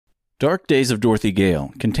Dark Days of Dorothy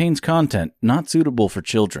Gale contains content not suitable for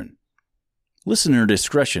children. Listener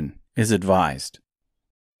discretion is advised.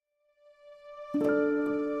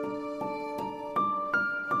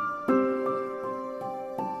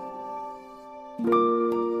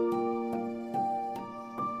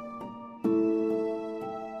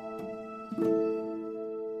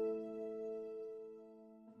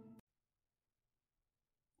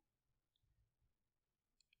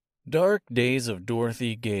 Dark Days of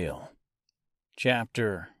Dorothy Gale,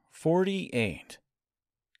 Chapter 48,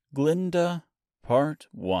 Glinda, Part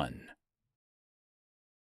 1.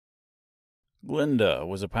 Glinda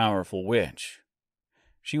was a powerful witch.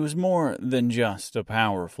 She was more than just a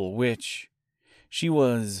powerful witch. She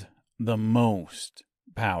was the most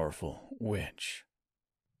powerful witch.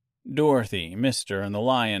 Dorothy, Mr. and the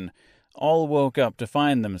Lion all woke up to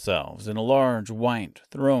find themselves in a large white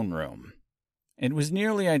throne room. It was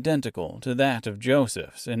nearly identical to that of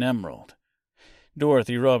Joseph's in Emerald.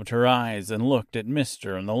 Dorothy rubbed her eyes and looked at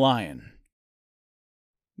Mr. and the Lion.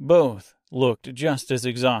 Both looked just as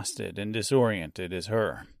exhausted and disoriented as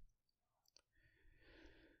her.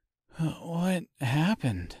 "What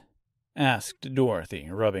happened?" asked Dorothy,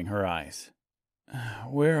 rubbing her eyes.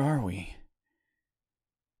 "Where are we?"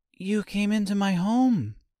 "You came into my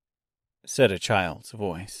home," said a child's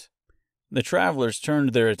voice. The travelers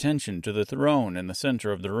turned their attention to the throne in the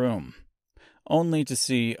center of the room, only to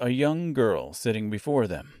see a young girl sitting before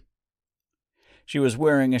them. She was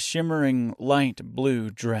wearing a shimmering light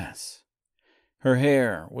blue dress. Her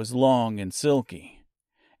hair was long and silky,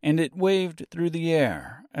 and it waved through the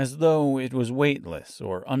air as though it was weightless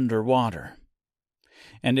or underwater.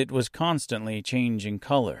 And it was constantly changing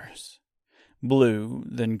colors. Blue,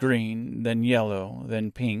 then green, then yellow,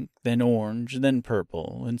 then pink, then orange, then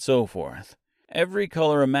purple, and so forth. Every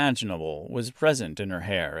color imaginable was present in her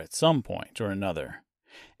hair at some point or another,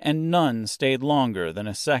 and none stayed longer than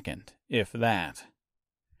a second, if that.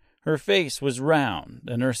 Her face was round,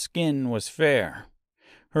 and her skin was fair.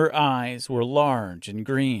 Her eyes were large and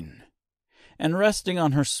green, and resting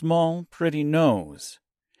on her small, pretty nose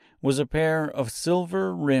was a pair of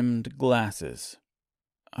silver-rimmed glasses.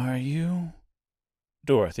 "Are you?"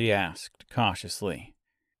 Dorothy asked cautiously.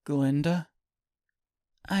 "Glinda?"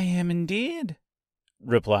 "I am indeed,"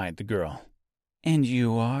 replied the girl. "And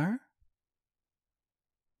you are?"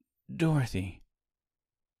 "Dorothy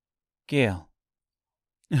Gale."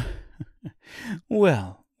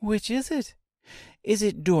 "Well, which is it? Is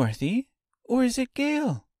it Dorothy, or is it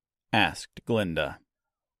Gale?" asked Glinda.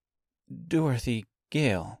 "Dorothy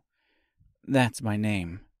Gale. That's my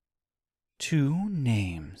name." "Two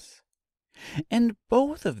names. And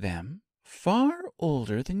both of them far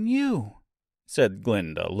older than you," said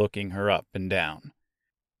Glinda, looking her up and down.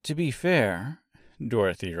 "To be fair,"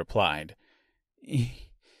 Dorothy replied,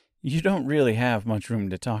 "you don't really have much room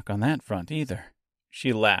to talk on that front either."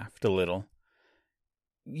 She laughed a little.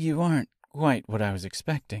 "You aren't quite what I was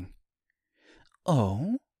expecting."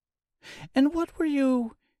 "Oh? And what were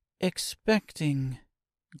you expecting?"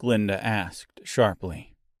 Glinda asked sharply.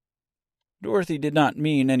 Dorothy did not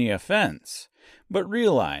mean any offense, but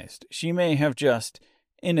realized she may have just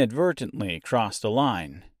inadvertently crossed a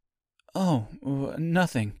line. "Oh,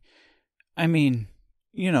 nothing. I mean,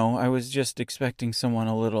 I was just expecting someone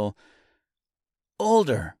a little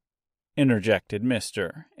older," interjected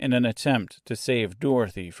Mr. in an attempt to save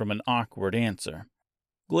Dorothy from an awkward answer.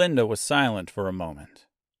 Glinda was silent for a moment.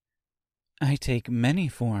 "I take many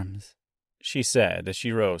forms," she said as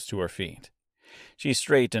she rose to her feet. She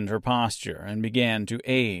straightened her posture and began to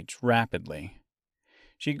age rapidly.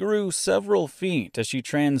 She grew several feet as she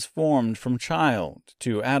transformed from child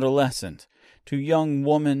to adolescent, to young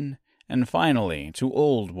woman, and finally to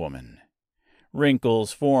old woman.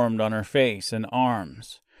 Wrinkles formed on her face and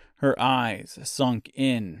arms. Her eyes sunk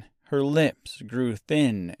in. Her lips grew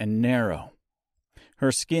thin and narrow.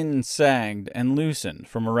 Her skin sagged and loosened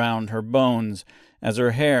from around her bones as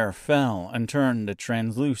her hair fell and turned a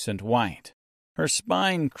translucent white. Her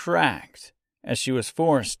spine cracked as she was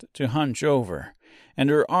forced to hunch over, and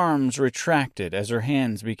her arms retracted as her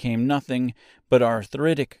hands became nothing but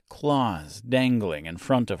arthritic claws dangling in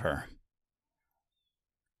front of her.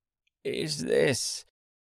 "Is this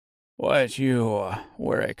what you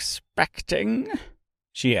were expecting?"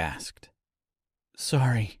 she asked.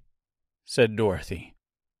 "Sorry," said Dorothy.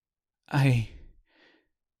 I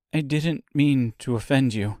didn't mean to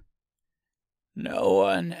offend you." "No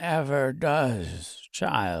one ever does,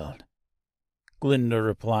 child," Glinda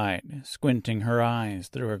replied, squinting her eyes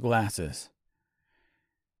through her glasses.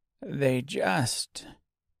 "They just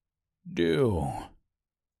do."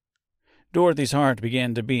 Dorothy's heart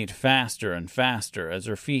began to beat faster and faster as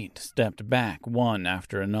her feet stepped back one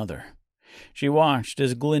after another. She watched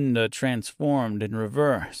as Glinda transformed in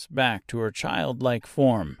reverse back to her childlike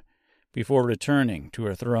form before returning to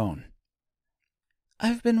her throne.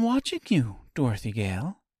 "I've been watching you, Dorothy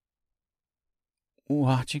Gale."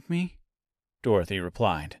 "Watching me?" Dorothy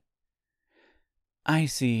replied. "I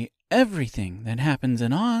see everything that happens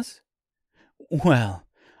in Oz. Well,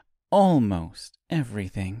 almost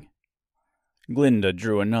everything." Glinda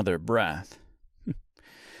drew another breath.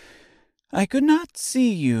 "I could not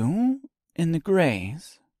see you in the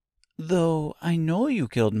Greys, though I know you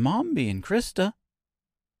killed Mombi and Krista."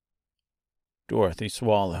 Dorothy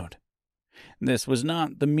swallowed. This was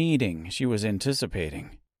not the meeting she was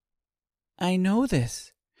anticipating. "I know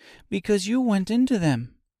this because you went into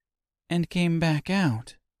them and came back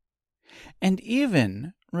out, and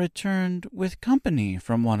even returned with company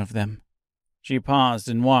from one of them." She paused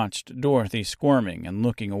and watched Dorothy squirming and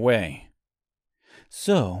looking away.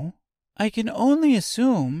 "So, I can only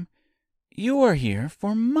assume you are here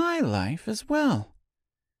for my life as well.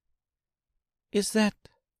 Is that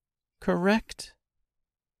correct?"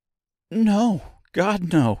 "No,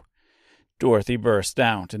 God, no!" Dorothy burst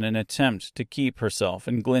out in an attempt to keep herself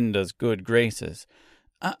in Glinda's good graces.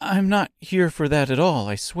 I'm not here for that at all,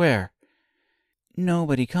 I swear."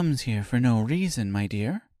 "Nobody comes here for no reason, my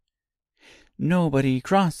dear. Nobody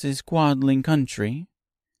crosses Quadling Country,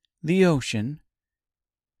 the ocean,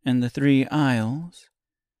 and the 3 Isles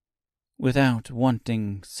without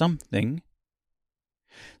wanting something.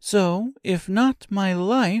 So, if not my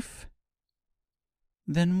life,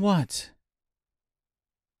 then what?"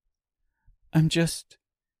 "I'm just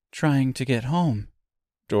trying to get home,"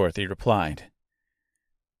 Dorothy replied.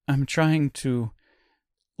 "I'm trying to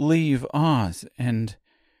leave Oz, and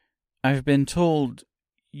I've been told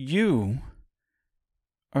you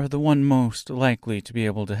are the one most likely to be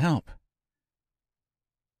able to help."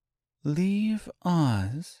 "Leave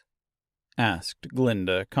Oz?" asked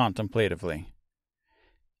Glinda contemplatively.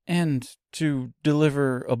 "And to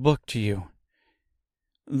deliver a book to you.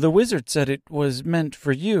 The wizard said it was meant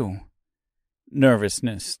for you."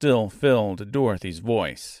 Nervousness still filled Dorothy's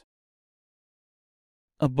voice.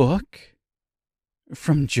 "A book?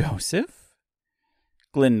 From Joseph?"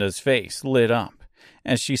 Glinda's face lit up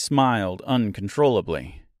as she smiled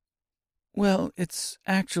uncontrollably. "Well, it's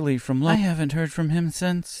actually from I haven't heard from him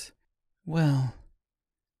since, well,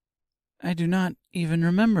 I do not even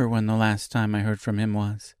remember when the last time I heard from him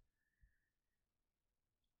was."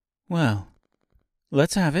 "Well,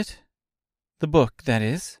 let's have it. The book, that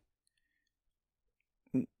is."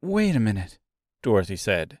 "Wait a minute," Dorothy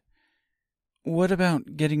said. "What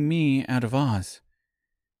about getting me out of Oz?"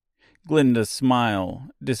 Glinda's smile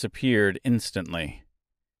disappeared instantly.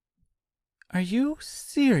 "Are you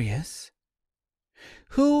serious?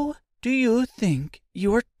 Who do you think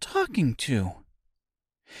you are talking to?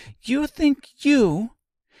 You think you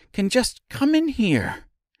can just come in here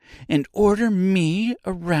and order me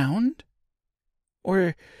around?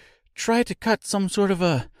 Or try to cut some sort of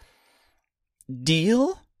a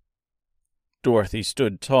deal?" Dorothy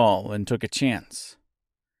stood tall and took a chance.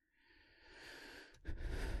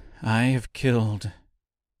 "I have killed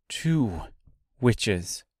 2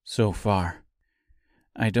 witches so far.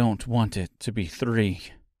 I don't want it to be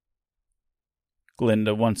 3.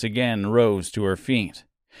 Glinda once again rose to her feet.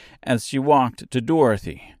 As she walked to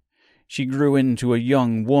Dorothy, she grew into a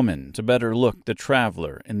young woman to better look the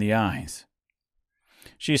traveler in the eyes.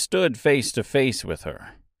 She stood face to face with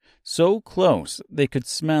her, so close they could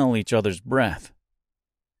smell each other's breath.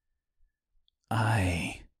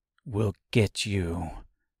 "I will get you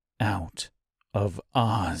out of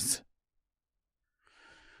Oz.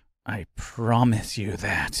 I promise you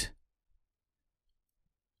that."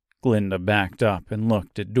 Glinda backed up and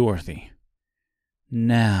looked at Dorothy.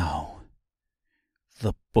 "Now,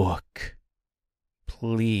 the book,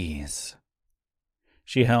 please."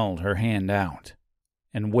 She held her hand out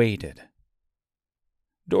and waited.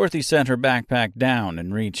 Dorothy set her backpack down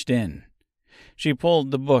and reached in. She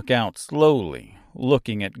pulled the book out slowly,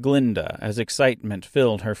 looking at Glinda as excitement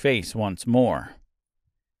filled her face once more.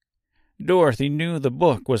 Dorothy knew the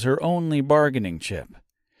book was her only bargaining chip,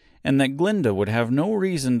 and that Glinda would have no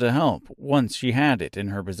reason to help once she had it in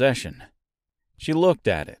her possession. She looked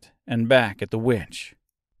at it and back at the witch.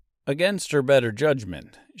 Against her better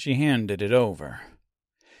judgment, she handed it over.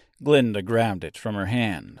 Glinda grabbed it from her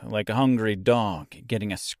hand like a hungry dog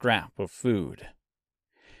getting a scrap of food.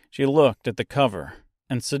 She looked at the cover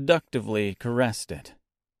and seductively caressed it.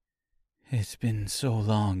 "It's been so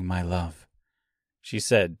long, my love," she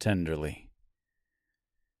said tenderly.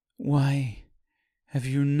 "Why have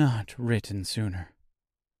you not written sooner?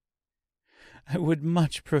 I would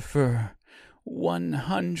much prefer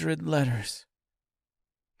 100 letters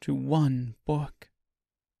to one book."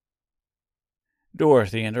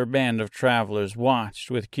 Dorothy and her band of travelers watched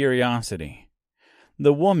with curiosity.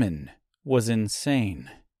 The woman was insane,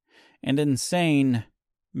 and insane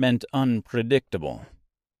meant unpredictable.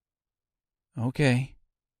 "Okay,"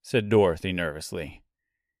 said Dorothy nervously.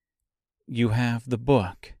 "You have the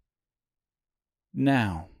book.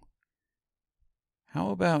 Now, how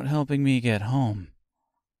about helping me get home?"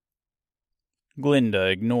 Glinda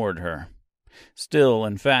ignored her, still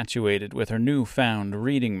infatuated with her newfound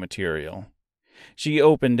reading material. She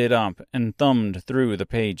opened it up and thumbed through the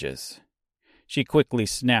pages. She quickly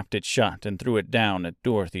snapped it shut and threw it down at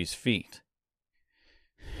Dorothy's feet.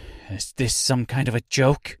 "Is this some kind of a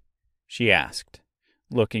joke?" she asked,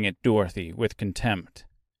 looking at Dorothy with contempt.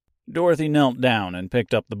 Dorothy knelt down and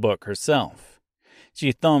picked up the book herself.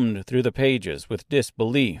 She thumbed through the pages with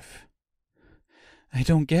disbelief. "I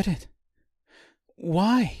don't get it.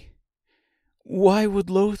 Why? Why would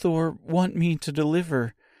Lothor want me to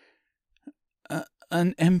deliver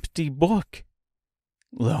an empty book?"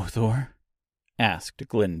 "Lothor?" asked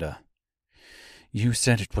Glinda. "You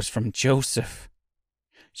said it was from Joseph."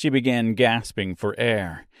 She began gasping for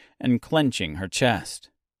air and clenching her chest.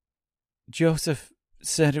 "Joseph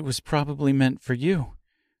said it was probably meant for you,"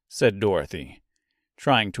 said Dorothy,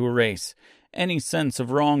 trying to erase any sense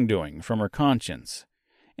of wrongdoing from her conscience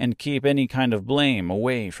and keep any kind of blame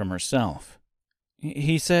away from herself.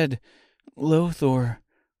 "He said Lothor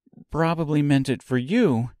probably meant it for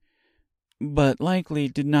you, but likely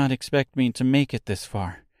did not expect me to make it this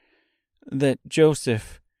far. That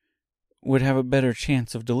Joseph would have a better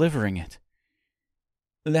chance of delivering it.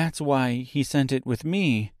 That's why he sent it with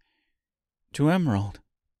me to Emerald."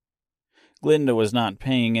 Glinda was not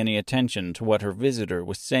paying any attention to what her visitor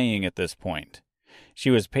was saying at this point.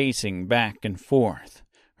 She was pacing back and forth.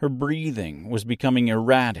 Her breathing was becoming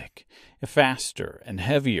erratic, faster and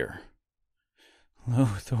heavier.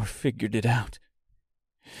 "Lothor figured it out.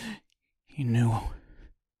 He knew.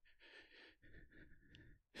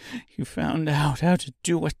 He found out how to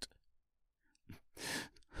do it.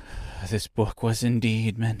 This book was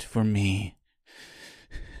indeed meant for me.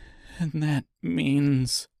 And that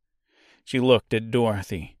means..." She looked at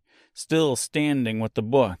Dorothy, still standing with the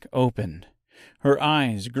book opened. Her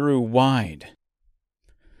eyes grew wide.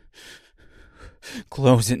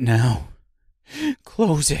 "Close it now.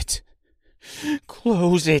 Close it.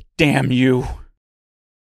 Close it, damn you!"